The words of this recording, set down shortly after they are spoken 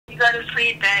go to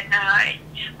sleep at night.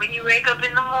 When you wake up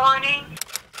in the morning,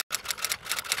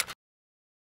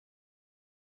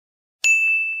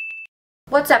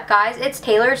 What's up guys, it's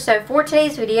Taylor. So for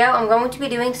today's video I'm going to be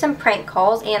doing some prank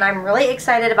calls, and I'm really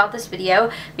excited about this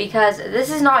video because this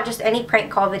is not just any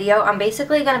prank call video. I'm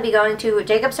basically going to be going to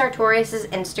Jacob Sartorius'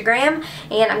 Instagram,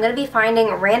 and I'm going to be finding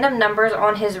random numbers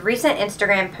on his recent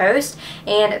Instagram post.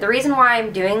 And the reason why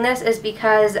I'm doing this is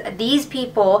because these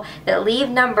people that leave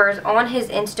numbers on his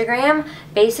Instagram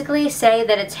basically say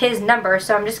that it's his number.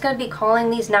 So I'm just going to be calling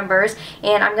these numbers,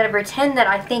 and I'm going to pretend that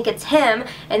I think it's him,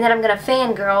 and then I'm going to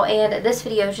fangirl, and this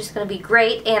video is just going to be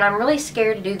great. And I'm really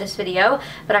scared to do this video,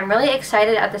 but I'm really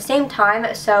excited at the same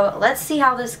time, so let's see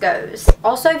how this goes.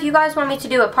 Also, if you guys want me to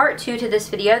do a part 2 to this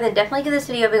video, then definitely give this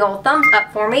video a big old thumbs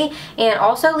up for me, and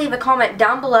also leave a comment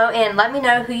down below and let me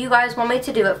know who you guys want me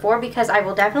to do it for, because I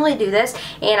will definitely do this,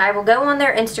 and I will go on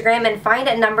their Instagram and find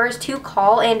numbers to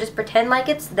call and just pretend like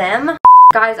it's them.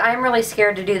 Guys, I am really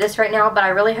scared to do this right now, but I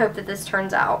really hope that this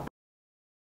turns out.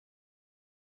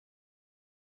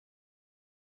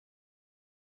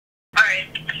 alright,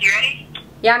 you ready?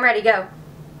 Yeah, I'm ready, go.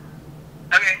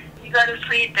 Okay. You go to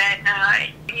sleep at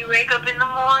night. When you wake up in the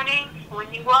morning,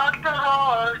 when you walk the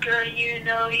halls, girl, you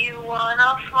know you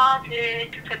wanna flaunt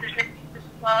it. Cause this is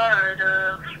part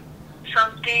of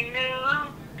something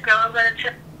new. Girl, I'm gonna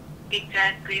tell you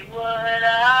exactly what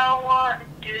I want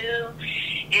to do.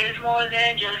 Is more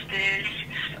than just this.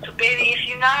 So baby, if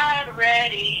you're not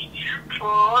ready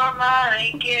for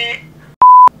my gift.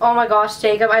 Oh my gosh,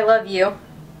 Jacob, I love you.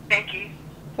 Thank you.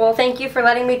 Well, thank you for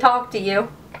letting me talk to you.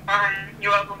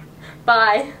 You're welcome.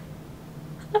 Bye.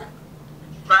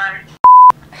 Bye.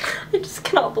 I just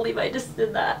cannot believe I just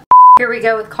did that. Here we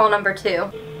go with call number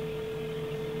 2.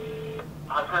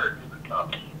 I've heard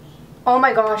of it. Oh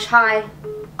my gosh, hi.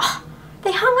 Oh,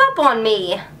 they hung up on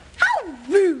me. How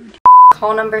rude.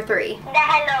 Call number 3.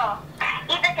 Hello.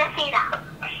 It's a casino.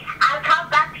 I'll come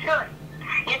back soon.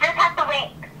 You just have to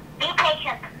wait. Be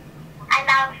patient. And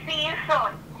I'll see you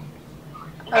soon.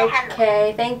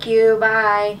 Okay, thank you,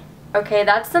 bye. Okay,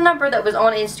 that's the number that was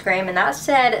on Instagram, and that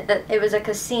said that it was a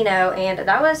casino, and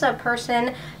that was a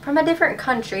person from a different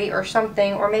country or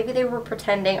something, or maybe they were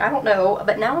pretending, I don't know,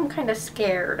 but now I'm kind of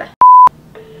scared.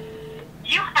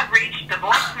 You have reached the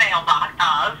voicemail box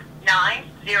of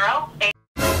 908.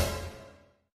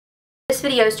 This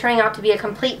video is turning out to be a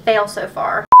complete fail so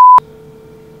far.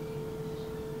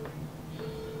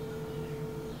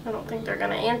 I don't think they're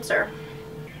gonna answer.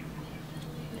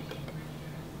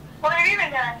 What have you been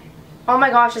doing? Oh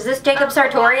my gosh, is this Jacob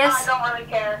Sartorius? I don't really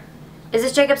care. Is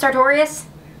this Jacob Sartorius?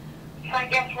 But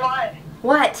guess what?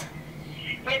 What?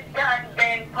 It's done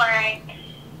been pranked.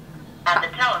 At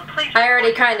the tone, please. I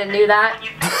already kind of knew that.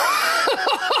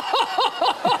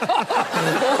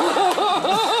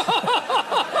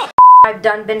 I've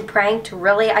done been pranked,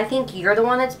 really? I think you're the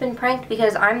one that's been pranked,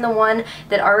 because I'm the one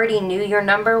that already knew your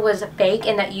number was fake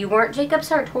and that you weren't Jacob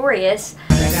Sartorius.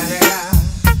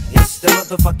 It's the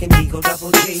motherfucking Eagle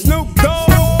Double G. Snoop Dogg.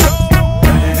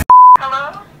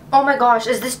 Hello? Oh my gosh,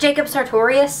 is this Jacob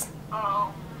Sartorius?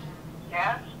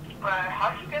 Yes, but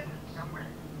how'd you get this number?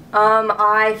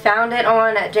 I found it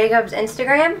on Jacob's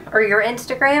Instagram, or your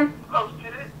Instagram. Posted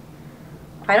it?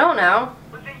 I don't know.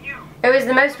 Was it you? It was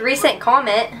the most recent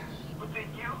comment. Was it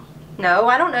you? No,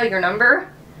 I don't know your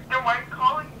number. Then why are you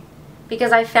calling me?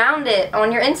 Because I found it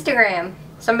on your Instagram.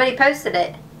 Somebody posted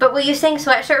it. But will you sing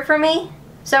Sweatshirt for me?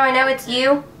 So I know it's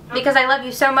you? Because I love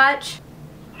you so much.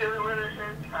 Tell me when it's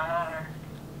her time.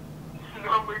 You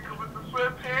know, wake up with the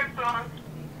sweatpants on.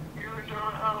 You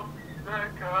don't have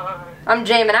that guy. I'm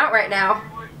jamming out right now.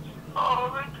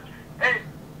 Oh, hey,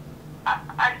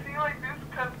 I feel like this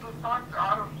because the song's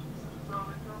auto-tuned, so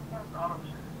it don't sound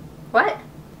auto-tuned. What?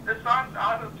 The song's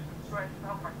auto-tuned, so I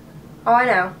sound like this. Oh, I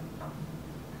know.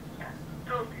 Yeah,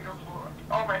 so beautiful.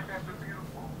 All my fans are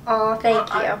beautiful. Oh, thank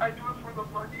you. I do it for the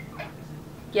money.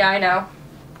 Yeah, I know.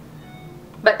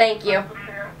 But thank you. Fuck the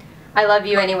fans. I love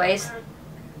you anyways.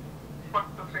 Fuck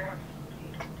the fans.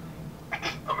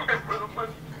 I'm here for the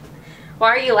money. Why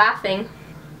are you laughing?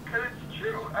 Because it's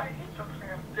true. I hate some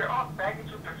fans. They're all baggage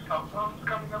with their cell phones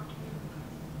coming up to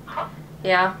me.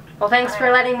 Yeah. Well, thanks for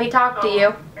letting me talk to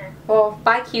you. Well,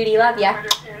 bye cutie. Love ya.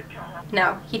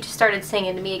 No, he just started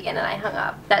singing to me again and I hung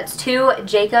up. That's 2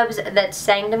 Jacobs that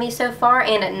sang to me so far,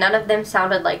 and none of them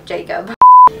sounded like Jacob.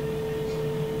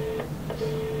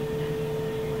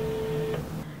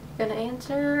 Gonna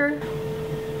answer.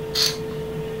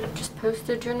 Just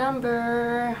posted your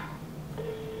number.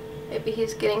 Maybe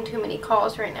he's getting too many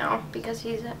calls right now because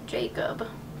he's Jacob.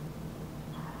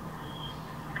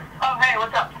 Oh, hey,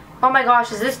 what's up? Oh my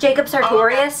gosh, is this Jacob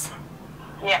Sartorius?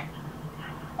 Yeah.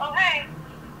 Oh, hey.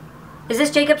 Is this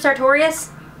Jacob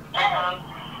Sartorius?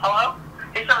 Hello?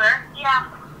 You still there? Yeah.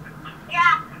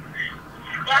 Yeah.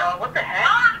 Yeah. What the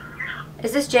heck?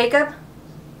 Is this Jacob?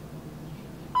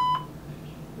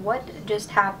 What just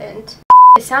happened?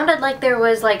 It sounded like there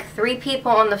was like 3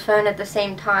 people on the phone at the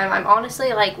same time. I'm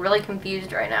honestly like really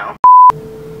confused right now.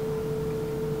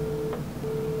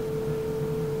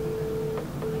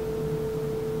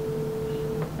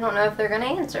 I don't know if they're gonna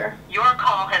answer. Your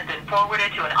call has been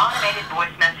forwarded to an automated voice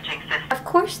messaging system. Of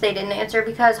course they didn't answer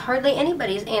because hardly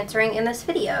anybody's answering in this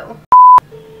video.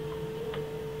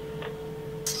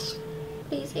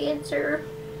 Please answer.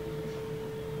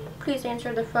 Please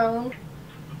answer the phone.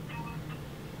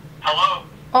 Hello?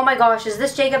 Oh my gosh, is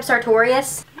this Jacob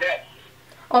Sartorius? Yes.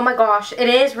 Oh my gosh, it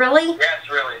is? Really? Yes,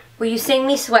 really. Will you sing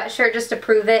me Sweatshirt just to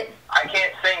prove it? I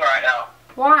can't sing right now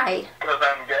Why? because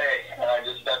I'm gay and I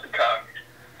just stepped the cock.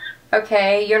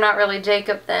 Okay, you're not really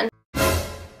Jacob then.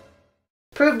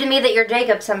 Prove to me that you're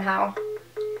Jacob somehow.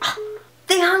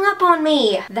 They hung up on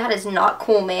me! That is not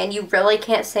cool, man. You really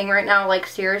can't sing right now? Like,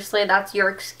 seriously, that's your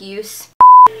excuse?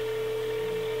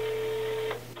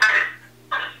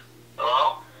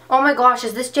 Hello? Oh my gosh,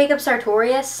 is this Jacob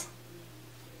Sartorius?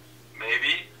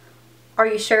 Maybe. Are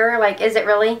you sure? Like, is it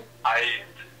really? I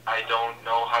don't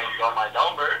know how you got my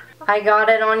number. I got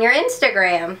it on your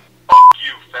Instagram. Fuck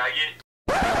you, faggot.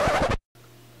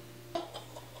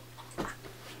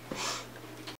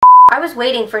 I was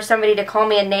waiting for somebody to call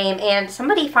me a name, and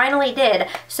somebody finally did.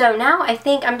 So now I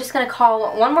think I'm just going to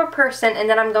call one more person, and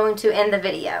then I'm going to end the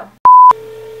video.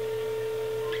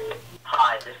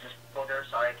 Hi, this is Porter.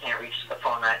 Sorry I can't reach the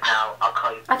phone right now. I'll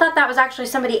call you. I thought that was actually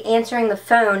somebody answering the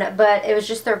phone, but it was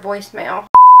just their voicemail.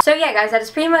 So yeah guys, that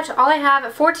is pretty much all I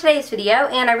have for today's video,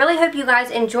 and I really hope you guys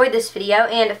enjoyed this video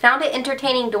and found it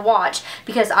entertaining to watch,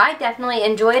 because I definitely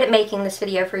enjoyed making this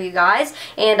video for you guys.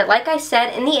 And like I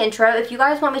said in the intro, if you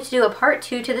guys want me to do a part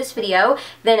 2 to this video,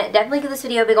 then definitely give this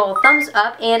video a big old thumbs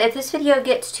up, and if this video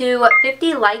gets to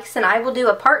 50 likes, then I will do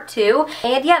a part 2.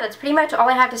 And yeah, that's pretty much all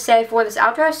I have to say for this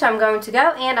outro, so I'm going to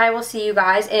go, and I will see you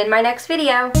guys in my next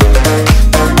video.